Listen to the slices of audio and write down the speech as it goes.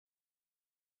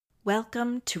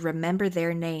Welcome to Remember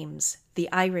Their Names,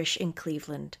 The Irish in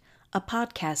Cleveland, a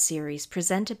podcast series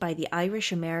presented by the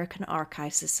Irish American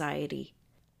Archives Society.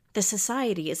 The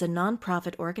Society is a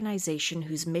non-profit organization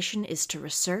whose mission is to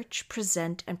research,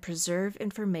 present, and preserve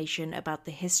information about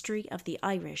the history of the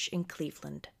Irish in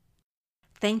Cleveland.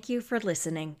 Thank you for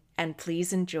listening, and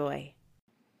please enjoy.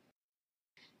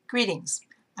 Greetings.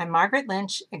 I'm Margaret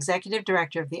Lynch, Executive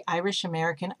Director of the Irish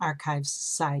American Archives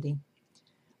Society.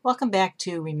 Welcome back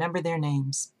to Remember Their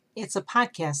Names. It's a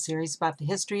podcast series about the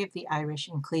history of the Irish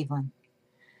in Cleveland.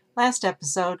 Last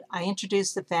episode, I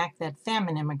introduced the fact that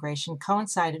famine immigration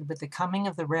coincided with the coming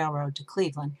of the railroad to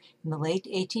Cleveland in the late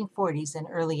 1840s and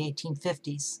early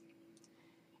 1850s.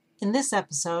 In this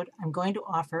episode, I'm going to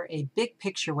offer a big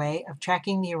picture way of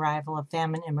tracking the arrival of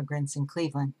famine immigrants in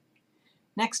Cleveland.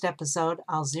 Next episode,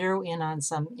 I'll zero in on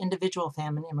some individual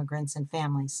famine immigrants and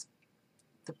families.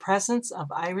 The presence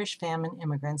of Irish famine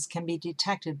immigrants can be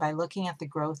detected by looking at the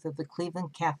growth of the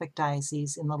Cleveland Catholic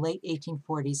Diocese in the late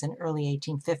 1840s and early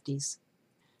 1850s.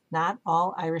 Not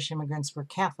all Irish immigrants were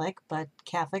Catholic, but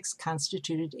Catholics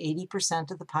constituted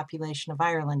 80% of the population of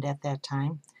Ireland at that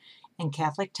time, and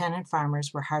Catholic tenant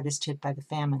farmers were hardest hit by the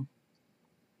famine.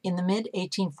 In the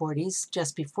mid-1840s,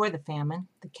 just before the famine,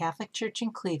 the Catholic Church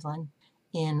in Cleveland,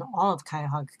 in all of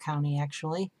Cuyahoga County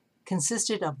actually,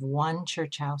 consisted of one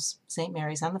church house, St.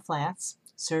 Mary's on the Flats,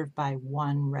 served by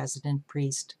one resident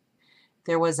priest.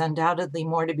 There was undoubtedly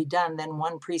more to be done than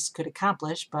one priest could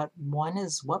accomplish, but one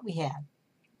is what we had.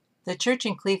 The church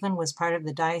in Cleveland was part of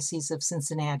the Diocese of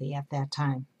Cincinnati at that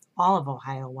time. All of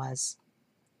Ohio was.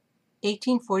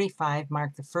 1845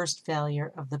 marked the first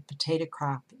failure of the potato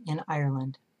crop in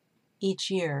Ireland.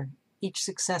 Each year, each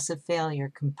successive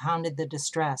failure compounded the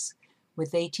distress,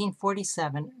 with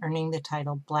 1847 earning the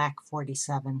title Black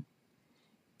 47.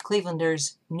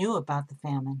 Clevelanders knew about the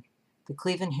famine. The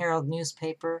Cleveland Herald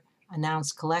newspaper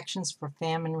announced collections for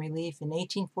famine relief in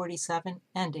 1847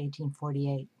 and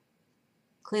 1848.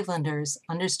 Clevelanders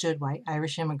understood why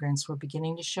Irish immigrants were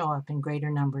beginning to show up in greater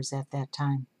numbers at that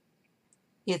time.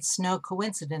 It's no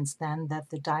coincidence, then,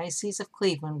 that the Diocese of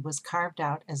Cleveland was carved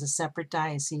out as a separate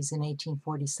diocese in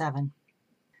 1847.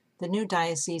 The new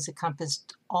diocese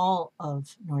encompassed all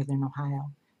of northern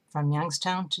Ohio, from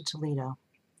Youngstown to Toledo.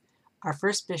 Our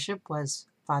first bishop was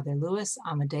Father Louis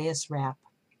Amadeus Rapp.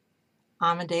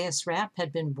 Amadeus Rapp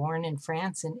had been born in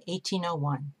France in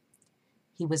 1801.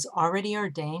 He was already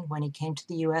ordained when he came to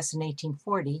the U.S. in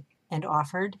 1840 and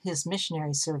offered his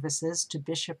missionary services to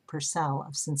Bishop Purcell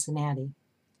of Cincinnati.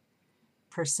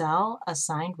 Purcell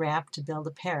assigned Rapp to build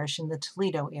a parish in the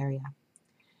Toledo area.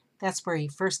 That's where he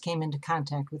first came into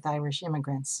contact with Irish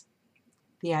immigrants.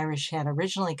 The Irish had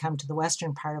originally come to the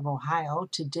western part of Ohio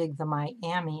to dig the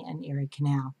Miami and Erie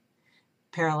Canal.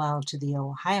 Parallel to the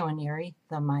Ohio and Erie,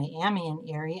 the Miami and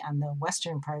Erie on the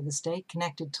western part of the state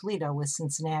connected Toledo with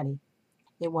Cincinnati.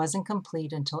 It wasn't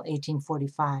complete until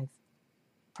 1845.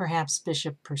 Perhaps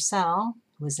Bishop Purcell,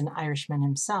 who was an Irishman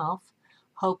himself,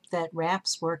 hoped that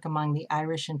Rapp's work among the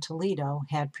Irish in Toledo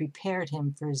had prepared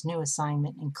him for his new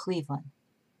assignment in Cleveland.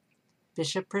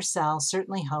 Bishop Purcell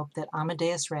certainly hoped that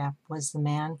Amadeus Rapp was the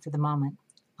man for the moment,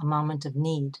 a moment of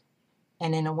need.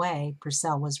 And in a way,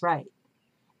 Purcell was right.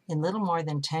 In little more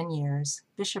than 10 years,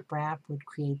 Bishop Rapp would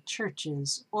create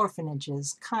churches,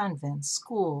 orphanages, convents,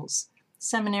 schools,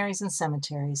 seminaries, and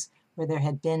cemeteries where there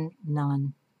had been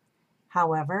none.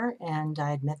 However, and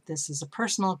I admit this is a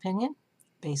personal opinion,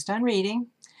 based on reading,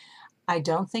 I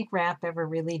don't think Rapp ever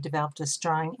really developed a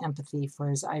strong empathy for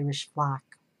his Irish flock.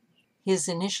 His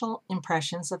initial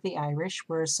impressions of the Irish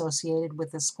were associated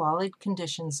with the squalid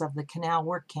conditions of the canal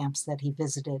work camps that he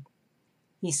visited.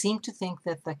 He seemed to think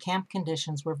that the camp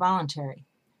conditions were voluntary,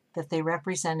 that they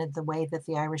represented the way that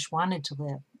the Irish wanted to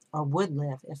live, or would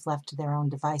live if left to their own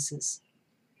devices.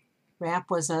 Rapp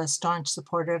was a staunch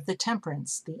supporter of the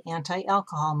temperance, the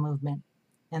anti-alcohol movement,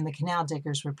 and the canal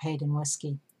diggers were paid in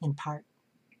whiskey, in part.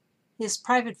 His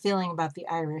private feeling about the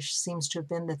Irish seems to have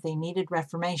been that they needed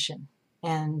reformation,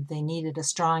 and they needed a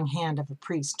strong hand of a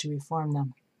priest to reform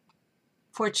them.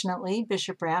 Fortunately,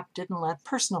 Bishop Rapp didn't let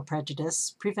personal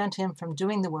prejudice prevent him from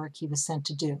doing the work he was sent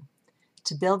to do,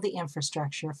 to build the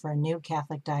infrastructure for a new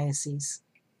Catholic diocese.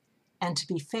 And to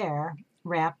be fair,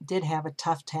 Rapp did have a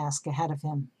tough task ahead of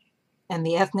him, and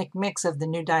the ethnic mix of the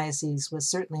new diocese was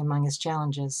certainly among his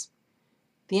challenges.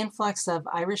 The influx of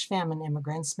Irish famine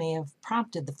immigrants may have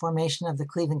prompted the formation of the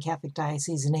Cleveland Catholic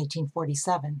Diocese in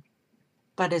 1847.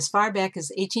 But as far back as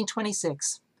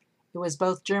 1826, it was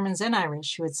both Germans and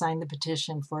Irish who had signed the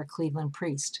petition for a Cleveland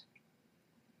priest.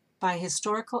 By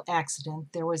historical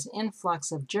accident, there was an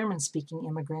influx of German-speaking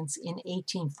immigrants in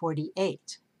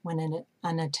 1848, when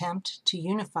an attempt to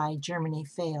unify Germany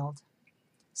failed.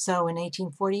 So in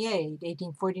 1848,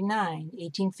 1849,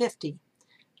 1850,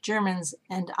 Germans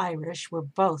and Irish were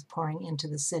both pouring into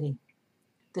the city.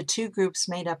 The two groups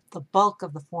made up the bulk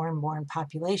of the foreign-born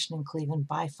population in Cleveland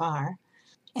by far,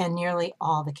 and nearly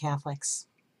all the Catholics.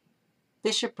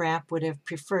 Bishop Rapp would have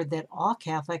preferred that all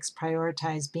Catholics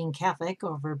prioritize being Catholic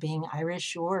over being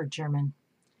Irish or German.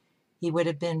 He would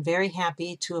have been very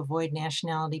happy to avoid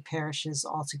nationality parishes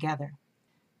altogether,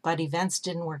 but events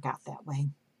didn't work out that way.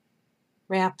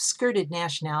 Rapp skirted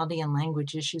nationality and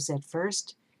language issues at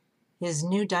first. His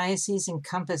new diocese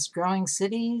encompassed growing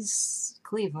cities,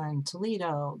 Cleveland,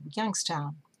 Toledo,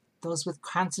 Youngstown, those with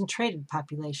concentrated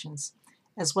populations,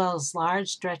 as well as large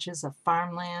stretches of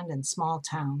farmland and small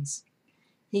towns.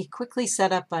 He quickly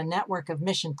set up a network of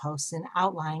mission posts in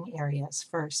outlying areas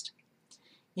first.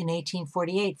 In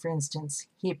 1848, for instance,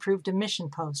 he approved a mission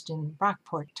post in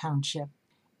Rockport Township.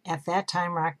 At that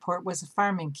time, Rockport was a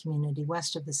farming community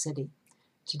west of the city.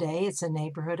 Today, it's a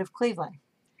neighborhood of Cleveland.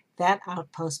 That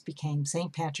outpost became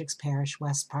St. Patrick's Parish,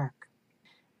 West Park.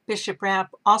 Bishop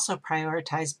Rapp also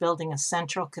prioritized building a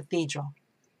central cathedral.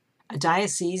 A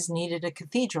diocese needed a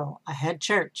cathedral, a head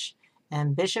church,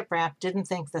 and Bishop Rapp didn't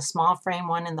think the small frame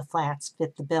one in the Flats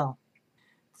fit the bill.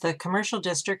 The commercial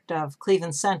district of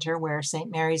Cleveland Center, where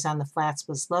St. Mary's on the Flats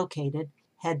was located,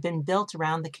 had been built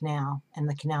around the canal and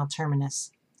the canal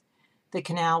terminus. The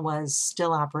canal was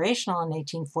still operational in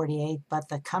 1848, but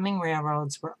the coming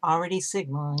railroads were already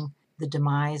signaling the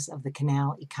demise of the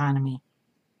canal economy.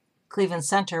 Cleveland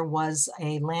Center was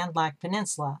a landlocked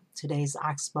peninsula, today's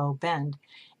Oxbow Bend,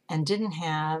 and didn't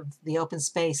have the open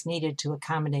space needed to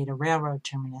accommodate a railroad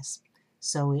terminus,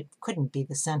 so it couldn't be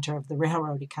the center of the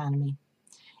railroad economy.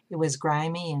 It was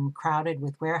grimy and crowded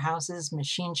with warehouses,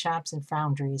 machine shops, and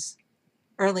foundries.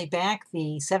 Early back,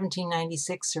 the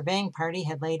 1796 surveying party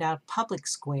had laid out Public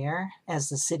Square as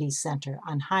the city's center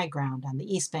on high ground on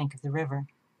the east bank of the river.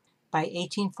 By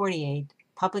 1848,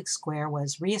 Public Square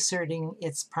was reasserting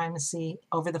its primacy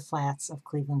over the flats of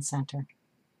Cleveland Center.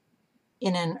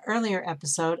 In an earlier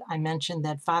episode, I mentioned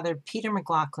that Father Peter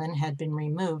McLaughlin had been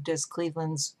removed as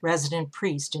Cleveland's resident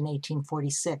priest in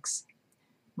 1846.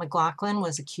 McLaughlin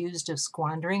was accused of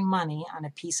squandering money on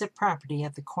a piece of property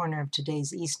at the corner of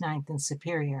today's East 9th and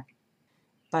Superior.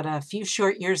 But a few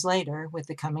short years later, with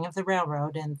the coming of the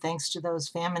railroad, and thanks to those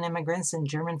famine immigrants and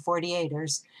German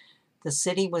 48ers, the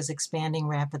city was expanding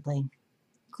rapidly.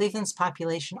 Cleveland's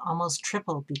population almost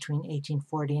tripled between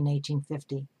 1840 and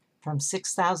 1850, from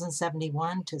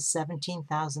 6,071 to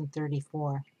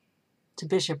 17,034. To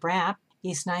Bishop Rapp,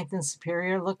 East 9th and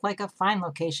Superior looked like a fine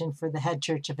location for the head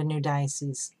church of a new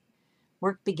diocese.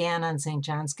 Work began on St.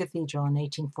 John's Cathedral in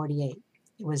 1848.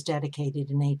 It was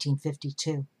dedicated in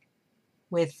 1852.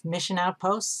 With mission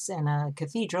outposts and a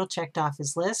cathedral checked off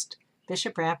his list,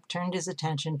 Bishop Rapp turned his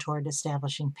attention toward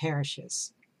establishing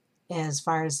parishes. As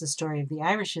far as the story of the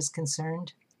Irish is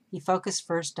concerned, he focused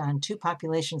first on two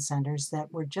population centers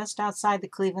that were just outside the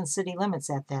Cleveland city limits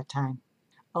at that time: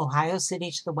 Ohio City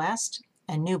to the west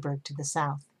and Newburgh to the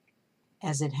south.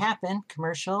 As it happened,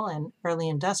 commercial and early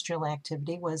industrial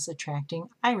activity was attracting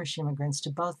Irish immigrants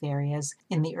to both areas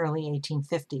in the early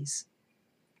 1850s.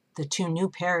 The two new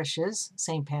parishes,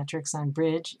 St. Patrick's on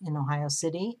Bridge in Ohio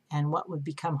City and what would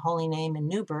become Holy Name in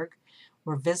Newburgh,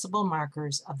 were visible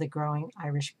markers of the growing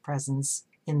Irish presence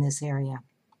in this area.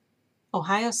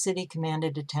 Ohio City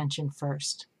commanded attention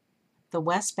first. The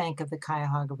west bank of the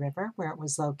Cuyahoga River, where it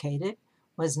was located,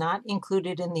 was not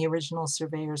included in the original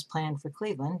surveyor's plan for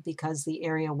Cleveland because the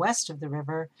area west of the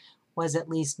river was at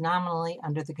least nominally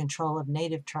under the control of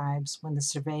native tribes when the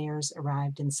surveyors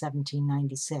arrived in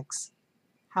 1796.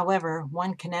 However,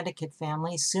 one Connecticut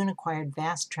family soon acquired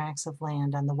vast tracts of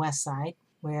land on the west side,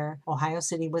 where Ohio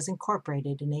City was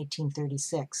incorporated in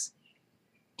 1836.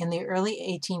 In the early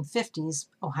 1850s,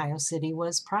 Ohio City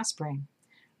was prospering.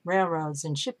 Railroads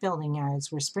and shipbuilding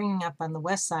yards were springing up on the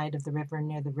west side of the river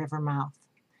near the river mouth.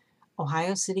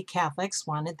 Ohio City Catholics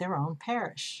wanted their own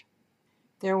parish.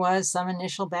 There was some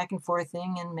initial back and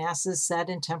forthing and masses set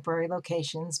in temporary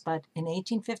locations, but in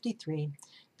 1853,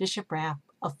 Bishop Rapp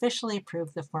officially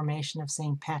approved the formation of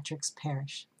St. Patrick's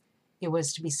Parish. It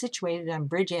was to be situated on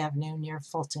Bridge Avenue near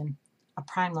Fulton, a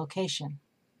prime location.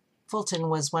 Fulton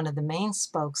was one of the main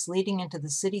spokes leading into the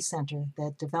city center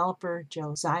that developer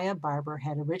Josiah Barber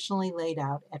had originally laid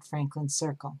out at Franklin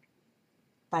Circle.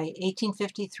 By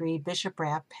 1853, Bishop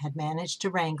Rapp had managed to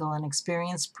wrangle an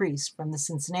experienced priest from the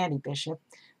Cincinnati bishop,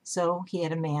 so he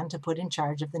had a man to put in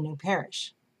charge of the new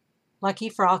parish. Lucky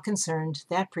for all concerned,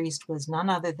 that priest was none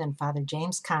other than Father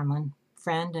James Conlin,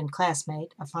 friend, and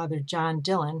classmate of Father John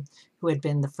Dillon, who had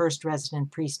been the first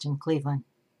resident priest in Cleveland.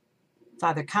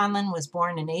 Father Conlon was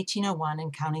born in 1801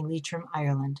 in County Leitrim,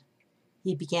 Ireland.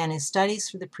 He began his studies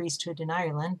for the priesthood in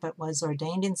Ireland, but was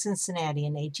ordained in Cincinnati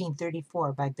in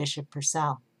 1834 by Bishop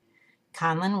Purcell.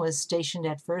 Conlon was stationed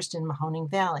at first in Mahoning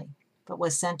Valley, but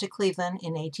was sent to Cleveland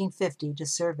in 1850 to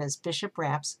serve as Bishop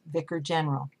Rapp's Vicar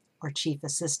General, or Chief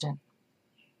Assistant.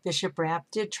 Bishop Rapp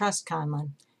did trust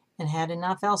Conlon and had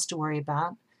enough else to worry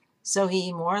about, so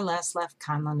he more or less left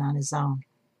Conlon on his own.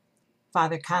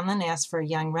 Father Conlon asked for a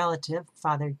young relative,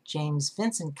 Father James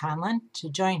Vincent Conlon, to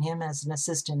join him as an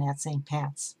assistant at St.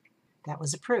 Pat's. That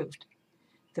was approved.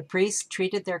 The priests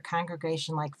treated their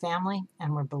congregation like family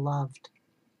and were beloved.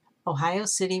 Ohio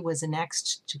City was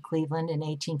annexed to Cleveland in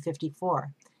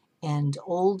 1854, and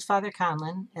Old Father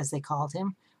Conlon, as they called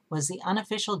him, was the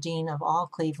unofficial dean of all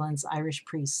Cleveland's Irish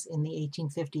priests in the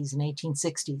 1850s and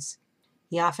 1860s.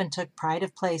 He often took pride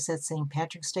of place at St.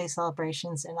 Patrick's Day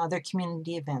celebrations and other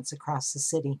community events across the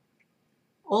city.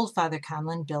 Old Father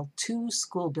Conlon built 2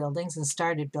 school buildings and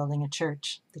started building a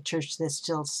church, the church that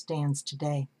still stands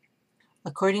today.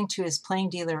 According to his plain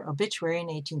dealer obituary in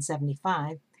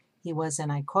 1875, he was,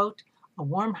 and I quote, a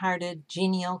warm-hearted,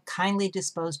 genial, kindly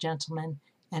disposed gentleman,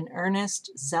 an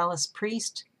earnest, zealous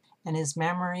priest, and his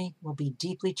memory will be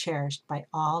deeply cherished by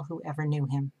all who ever knew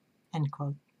him, end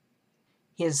quote.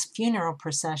 His funeral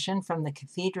procession from the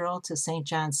cathedral to St.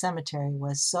 John's Cemetery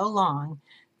was so long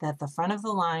that the front of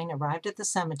the line arrived at the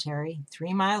cemetery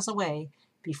 3 miles away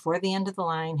before the end of the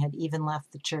line had even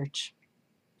left the church.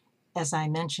 As I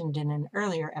mentioned in an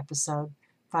earlier episode,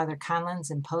 Father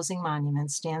Conlon's imposing monument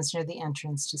stands near the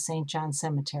entrance to St. John's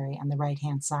Cemetery on the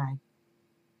right-hand side.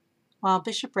 While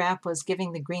Bishop Rapp was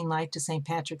giving the green light to St.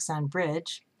 Patrick's on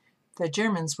Bridge, the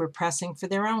Germans were pressing for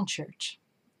their own church.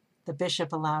 The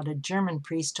bishop allowed a German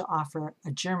priest to offer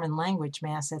a German language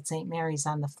mass at St. Mary's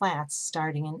on the Flats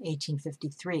starting in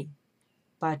 1853.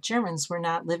 But Germans were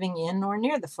not living in or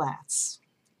near the Flats.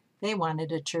 They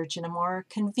wanted a church in a more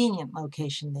convenient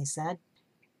location, they said.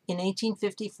 In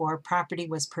 1854, property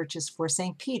was purchased for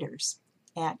St. Peter's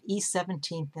at East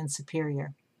 17th and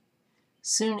Superior.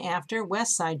 Soon after,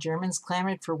 West Side Germans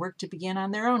clamored for work to begin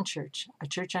on their own church, a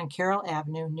church on Carroll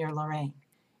Avenue near Lorraine.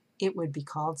 It would be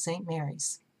called St.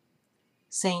 Mary's.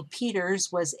 St. Peter's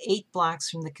was 8 blocks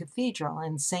from the cathedral,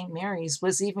 and St. Mary's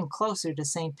was even closer to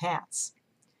St. Pat's.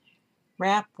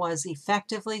 Rapp was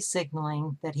effectively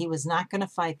signaling that he was not going to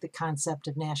fight the concept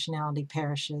of nationality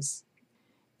parishes.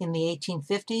 In the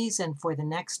 1850s and for the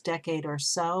next decade or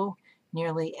so,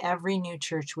 nearly every new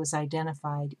church was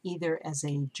identified either as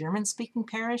a German-speaking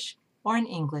parish or an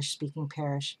English-speaking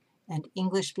parish, and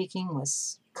English-speaking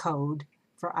was code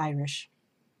for Irish.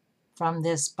 From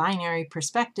this binary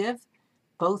perspective,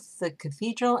 both the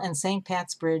cathedral and St.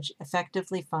 Pat's Bridge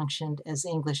effectively functioned as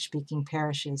English-speaking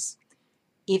parishes,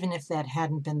 even if that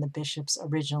hadn't been the bishop's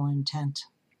original intent.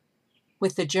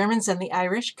 With the Germans and the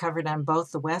Irish covered on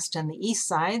both the west and the east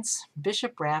sides,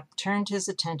 Bishop Rapp turned his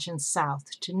attention south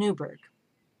to Newburgh.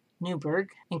 Newburgh,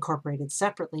 incorporated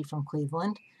separately from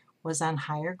Cleveland, was on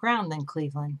higher ground than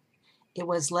Cleveland. It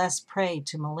was less prey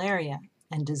to malaria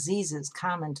and diseases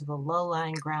common to the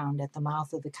low-lying ground at the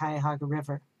mouth of the Cuyahoga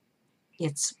River.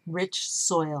 Its rich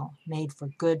soil made for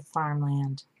good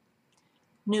farmland.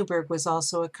 Newburgh was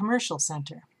also a commercial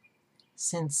center.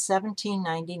 Since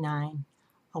 1799,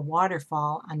 a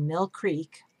waterfall on Mill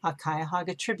Creek, a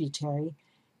Cuyahoga tributary,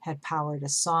 had powered a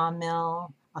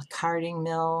sawmill, a carding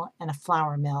mill, and a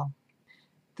flour mill.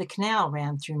 The canal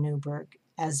ran through Newburgh,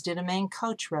 as did a main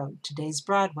coach road, today's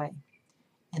Broadway.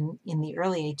 And in the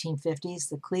early 1850s,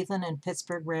 the Cleveland and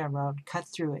Pittsburgh Railroad cut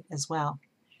through it as well.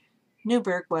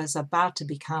 Newburgh was about to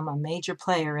become a major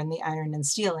player in the iron and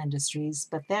steel industries,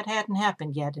 but that hadn't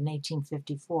happened yet in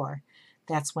 1854.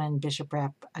 That's when Bishop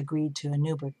Rapp agreed to a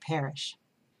Newburgh parish.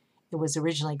 It was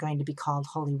originally going to be called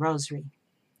Holy Rosary.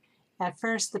 At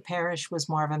first, the parish was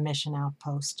more of a mission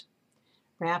outpost.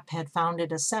 Rapp had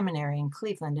founded a seminary in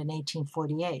Cleveland in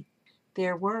 1848.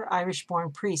 There were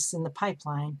Irish-born priests in the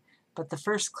pipeline, but the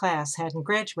first class hadn't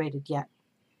graduated yet.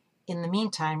 In the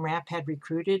meantime, Rapp had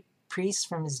recruited priests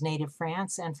from his native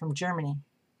France and from Germany.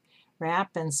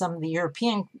 Rapp and some of the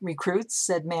European recruits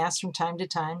said Mass from time to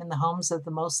time in the homes of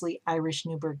the mostly Irish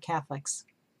Newburgh Catholics.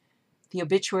 The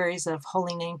obituaries of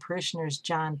Holy Name parishioners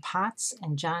John Potts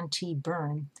and John T.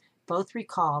 Byrne both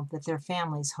recalled that their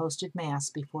families hosted Mass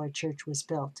before a church was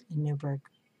built in Newburgh.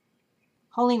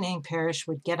 Holy Name Parish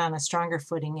would get on a stronger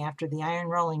footing after the iron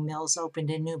rolling mills opened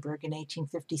in Newburgh in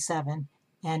 1857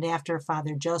 and after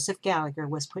Father Joseph Gallagher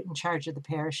was put in charge of the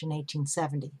parish in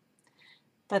 1870.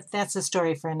 But that's a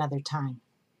story for another time.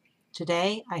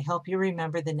 Today, I help you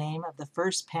remember the name of the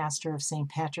first pastor of St.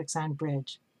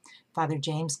 Patrick's-on-Bridge, Father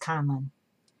James Conlon.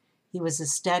 He was a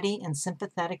steady and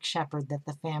sympathetic shepherd that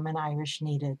the famine Irish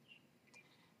needed.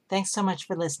 Thanks so much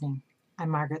for listening. I'm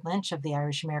Margaret Lynch of the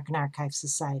Irish American Archives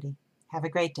Society. Have a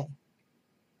great day.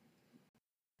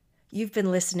 You've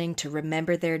been listening to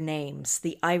Remember Their Names,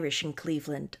 The Irish in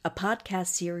Cleveland, a podcast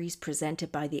series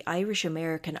presented by the Irish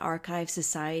American Archives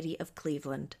Society of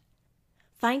Cleveland.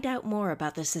 Find out more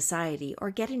about the Society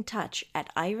or get in touch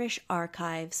at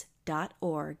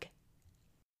irisharchives.org.